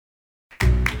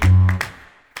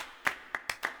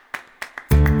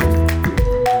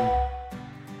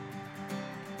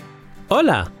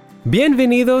Hola,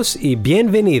 bienvenidos y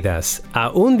bienvenidas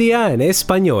a Un Día en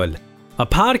Español, a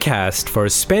podcast for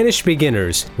Spanish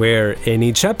beginners where, in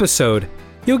each episode,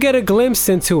 you'll get a glimpse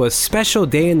into a special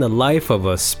day in the life of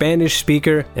a Spanish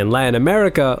speaker in Latin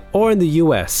America or in the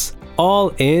US,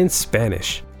 all in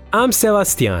Spanish. I'm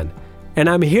Sebastián, and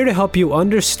I'm here to help you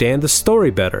understand the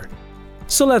story better.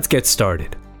 So let's get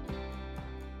started.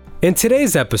 In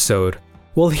today's episode,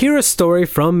 we'll hear a story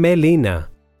from Melina.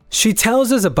 She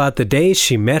tells us about the day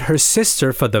she met her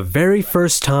sister for the very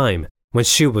first time when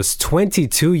she was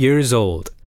 22 years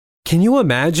old. Can you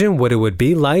imagine what it would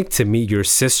be like to meet your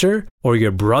sister or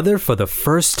your brother for the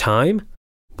first time?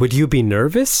 Would you be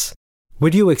nervous?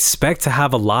 Would you expect to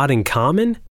have a lot in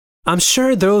common? I'm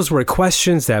sure those were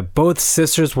questions that both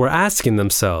sisters were asking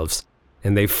themselves,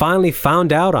 and they finally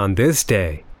found out on this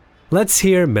day. Let's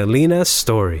hear Melina's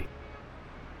story.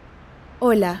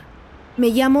 Hola,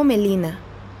 me llamo Melina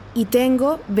y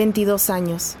tengo 22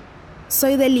 años.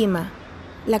 Soy de Lima,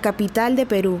 la capital de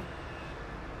Perú.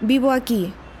 Vivo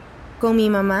aquí, con mi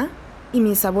mamá y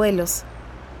mis abuelos.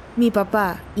 Mi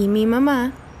papá y mi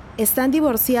mamá están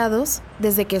divorciados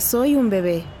desde que soy un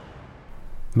bebé.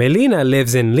 Melina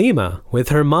lives in Lima with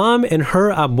her mom and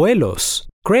her abuelos,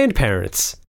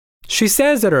 grandparents. She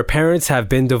says that her parents have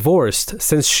been divorced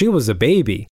since she was a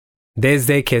baby.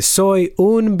 Desde que soy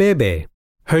un bebé.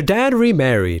 Her dad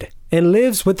remarried and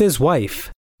lives with his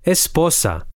wife,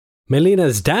 esposa.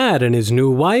 Melina's dad and his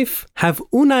new wife have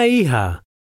una hija,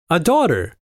 a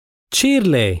daughter,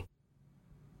 Shirley.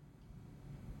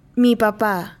 Mi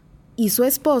papá y su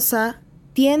esposa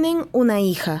tienen una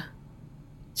hija,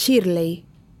 Shirley.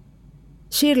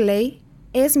 Shirley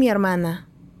es mi hermana.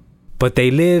 But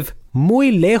they live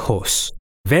muy lejos,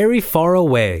 very far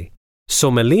away.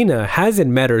 So Melina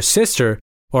hasn't met her sister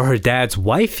or her dad's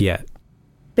wife yet.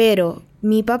 Pero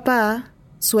mi papá,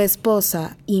 su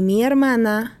esposa y mi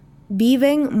hermana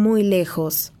viven muy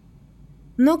lejos.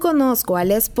 No conozco a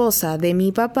la esposa de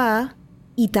mi papá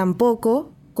y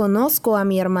tampoco conozco a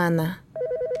mi hermana.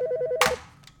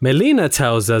 Melina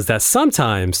tells us that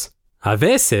sometimes, a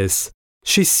veces,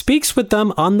 she speaks with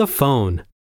them on the phone,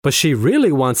 but she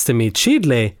really wants to meet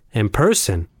Shirley in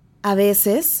person. A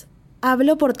veces,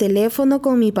 hablo por teléfono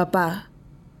con mi papá,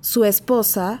 su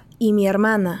esposa y mi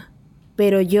hermana,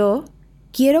 pero yo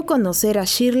quiero conocer a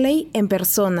Shirley en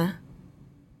persona.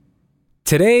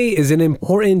 Today is an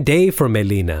important day for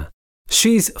Melina.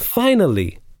 She's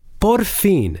finally, por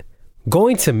fin,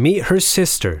 going to meet her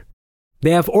sister.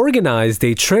 They have organized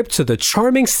a trip to the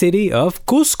charming city of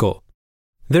Cusco.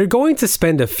 They're going to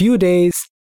spend a few days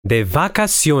de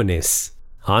vacaciones,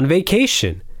 on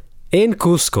vacation, in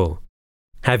Cusco.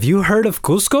 Have you heard of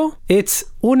Cusco? It's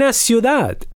una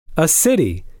ciudad, a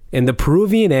city, in the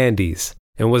Peruvian Andes,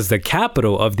 and was the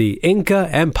capital of the Inca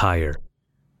Empire.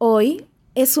 Hoy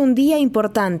es un día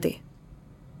importante.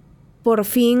 Por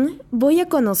fin voy a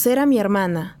conocer a mi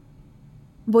hermana.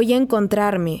 Voy a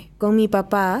encontrarme con mi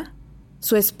papá,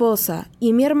 su esposa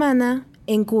y mi hermana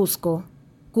en Cusco.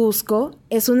 Cusco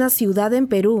es una ciudad en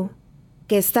Perú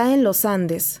que está en los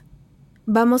Andes.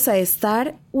 Vamos a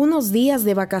estar unos días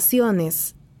de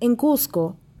vacaciones en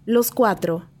Cusco, los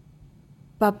 4.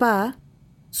 Papá,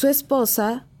 su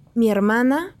esposa, mi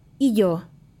hermana y yo.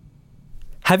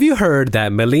 Have you heard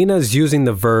that Melina's using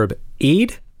the verb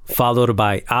ir followed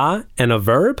by a and a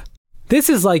verb? This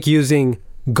is like using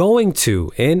going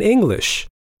to in English.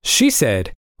 She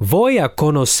said, voy a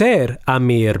conocer a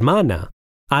mi hermana.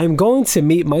 I'm going to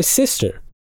meet my sister.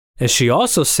 And she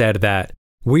also said that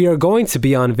we are going to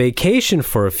be on vacation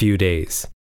for a few days.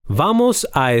 Vamos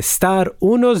a estar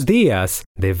unos días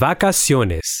de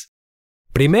vacaciones.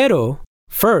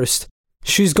 First,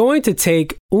 she's going to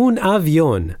take un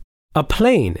avión, a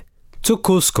plane, to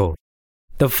Cusco.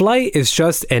 The flight is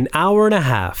just an hour and a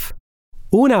half,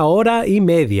 una hora y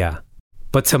media.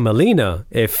 But to Melina,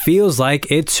 it feels like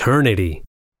eternity.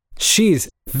 She's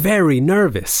very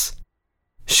nervous.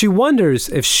 She wonders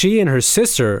if she and her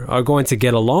sister are going to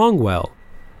get along well.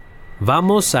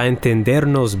 ¿Vamos a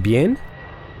entendernos bien?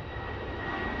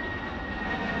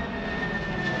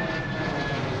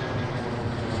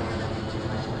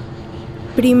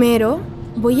 Primero,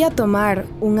 voy a tomar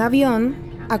un avión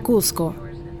a Cusco.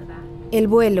 El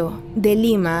vuelo de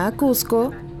Lima a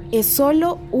Cusco es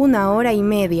solo una hora y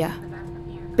media,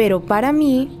 pero para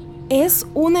mí es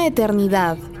una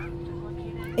eternidad.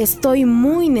 Estoy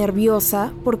muy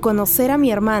nerviosa por conocer a mi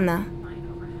hermana.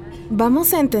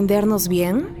 ¿Vamos a entendernos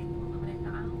bien?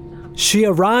 She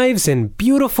arrives in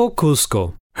beautiful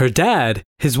Cusco. Her dad,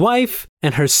 his wife,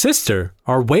 and her sister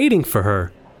are waiting for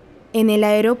her. En el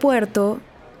aeropuerto,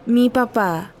 mi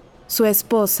papá, su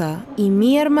esposa y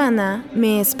mi hermana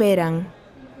me esperan.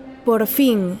 Por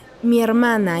fin, mi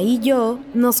hermana y yo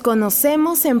nos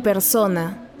conocemos en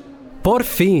persona. Por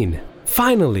fin.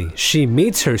 Finally, she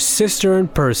meets her sister in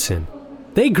person.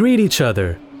 They greet each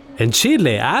other, and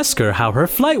Shirley asks her how her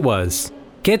flight was.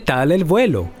 ¿Qué tal el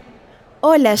vuelo?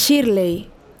 Hola,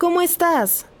 Shirley. ¿Cómo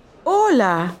estás?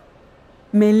 Hola,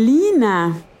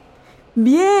 Melina.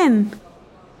 Bien.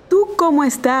 ¿Tú cómo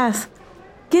estás?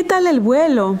 ¿Qué tal el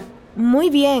vuelo? Muy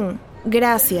bien,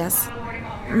 gracias.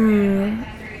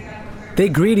 They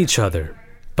greet each other,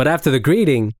 but after the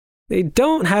greeting, they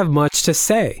don't have much to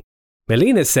say.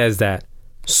 Melina says that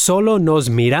solo nos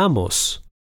miramos.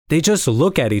 They just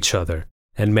look at each other,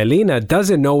 and Melina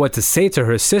doesn't know what to say to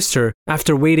her sister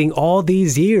after waiting all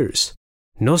these years.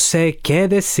 No sé qué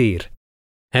decir.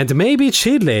 And maybe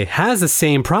Shirley has the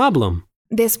same problem.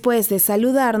 Después de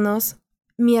saludarnos,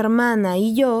 mi hermana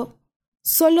y yo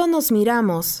solo nos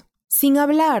miramos, sin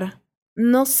hablar.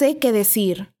 No sé qué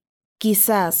decir.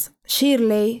 Quizás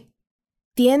Shirley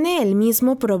tiene el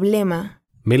mismo problema.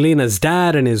 Melina's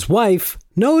dad and his wife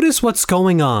notice what's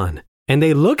going on, and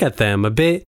they look at them a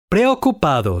bit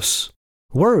preocupados,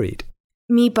 worried.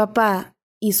 Mi papá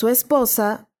y su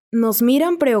esposa nos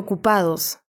miran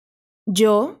preocupados.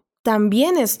 Yo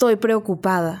también estoy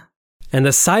preocupada. And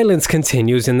the silence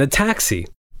continues in the taxi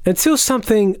until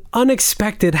something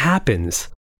unexpected happens.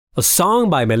 A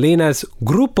song by Melina's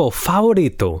grupo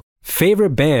favorito,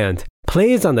 favorite band,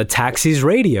 plays on the taxi's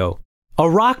radio. A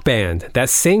rock band that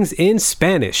sings in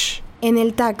Spanish. En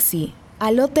el taxi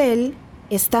al hotel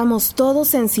estamos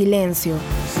todos en silencio.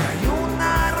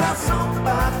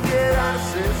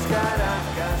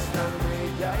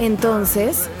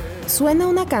 Entonces, suena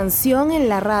una canción en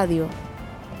la radio.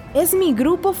 Es mi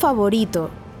grupo favorito.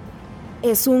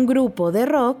 Es un grupo de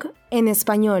rock en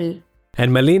español.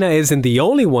 And Melina isn't the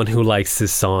only one who likes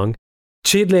this song.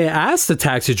 Shirley asks the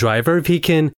taxi driver if he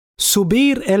can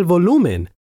subir el volumen,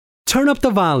 turn up the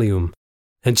volume.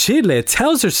 And Shirley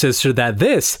tells her sister that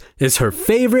this is her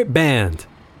favorite band.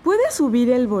 ¿Puedes subir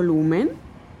el volumen?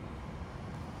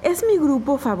 Es mi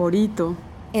grupo favorito.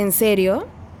 ¿En serio?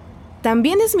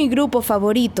 También es mi grupo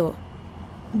favorito.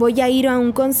 Voy a ir a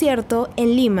un concierto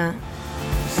en Lima.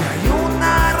 Si hay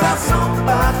una razón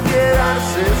para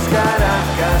quedarse es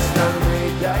Caracas tan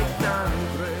bella y tan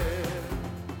red.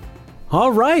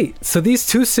 All right, so these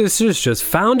two sisters just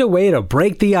found a way to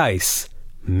break the ice.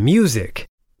 Music.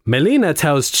 Melina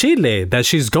tells Shirley that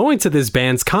she's going to this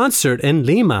band's concert in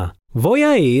Lima. Voy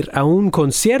a ir a un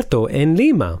concierto en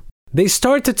Lima. They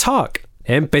start to talk.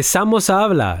 Empezamos a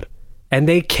hablar. And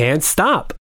they can't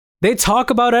stop. They talk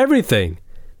about everything.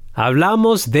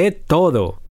 Hablamos de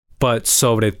todo. But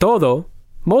sobre todo,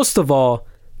 most of all,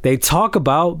 they talk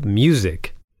about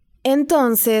music.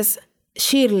 Entonces,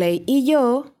 Shirley y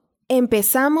yo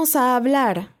empezamos a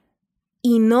hablar.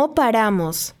 Y no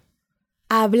paramos.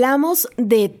 Hablamos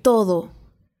de todo,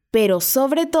 pero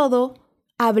sobre todo,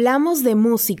 hablamos de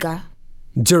música.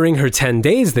 During her 10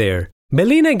 days there,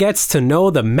 Melina gets to know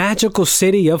the magical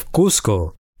city of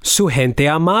Cusco, su gente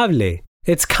amable,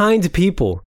 its kind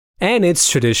people, and its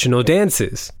traditional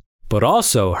dances, but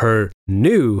also her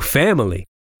new family.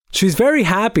 She's very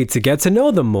happy to get to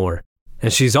know them more,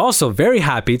 and she's also very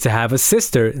happy to have a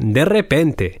sister de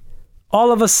repente,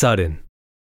 all of a sudden.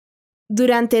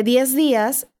 Durante 10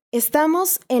 días,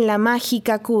 estamos en la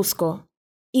mágica Cusco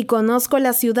y conozco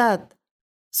la ciudad,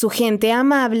 su gente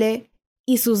amable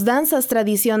y sus danzas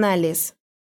tradicionales.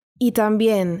 Y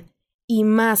también, y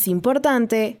más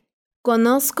importante,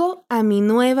 conozco a mi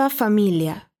nueva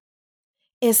familia.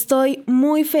 Estoy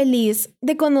muy feliz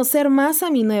de conocer más a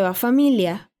mi nueva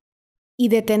familia y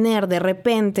de tener de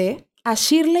repente a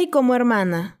Shirley como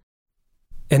hermana.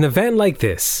 An event like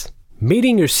this,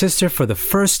 meeting your sister for the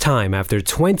first time after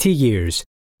 20 years,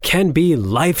 can be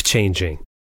life-changing.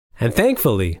 And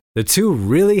thankfully, the two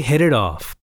really hit it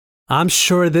off. I'm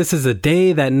sure this is a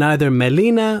day that neither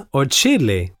Melina or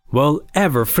Shirley will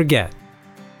ever forget.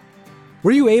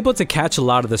 Were you able to catch a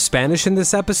lot of the Spanish in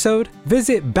this episode?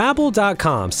 Visit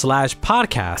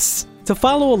babbel.com/podcasts to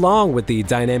follow along with the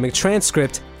dynamic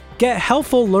transcript, get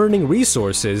helpful learning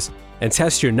resources, and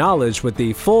test your knowledge with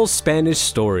the full Spanish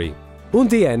story. Un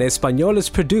Día en Español is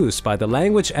produced by the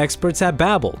language experts at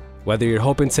Babbel. Whether you're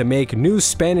hoping to make new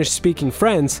Spanish-speaking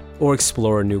friends or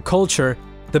explore a new culture,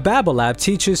 the Babbel app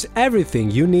teaches everything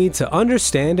you need to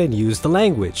understand and use the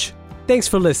language. Thanks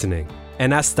for listening,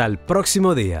 and hasta el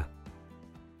próximo día.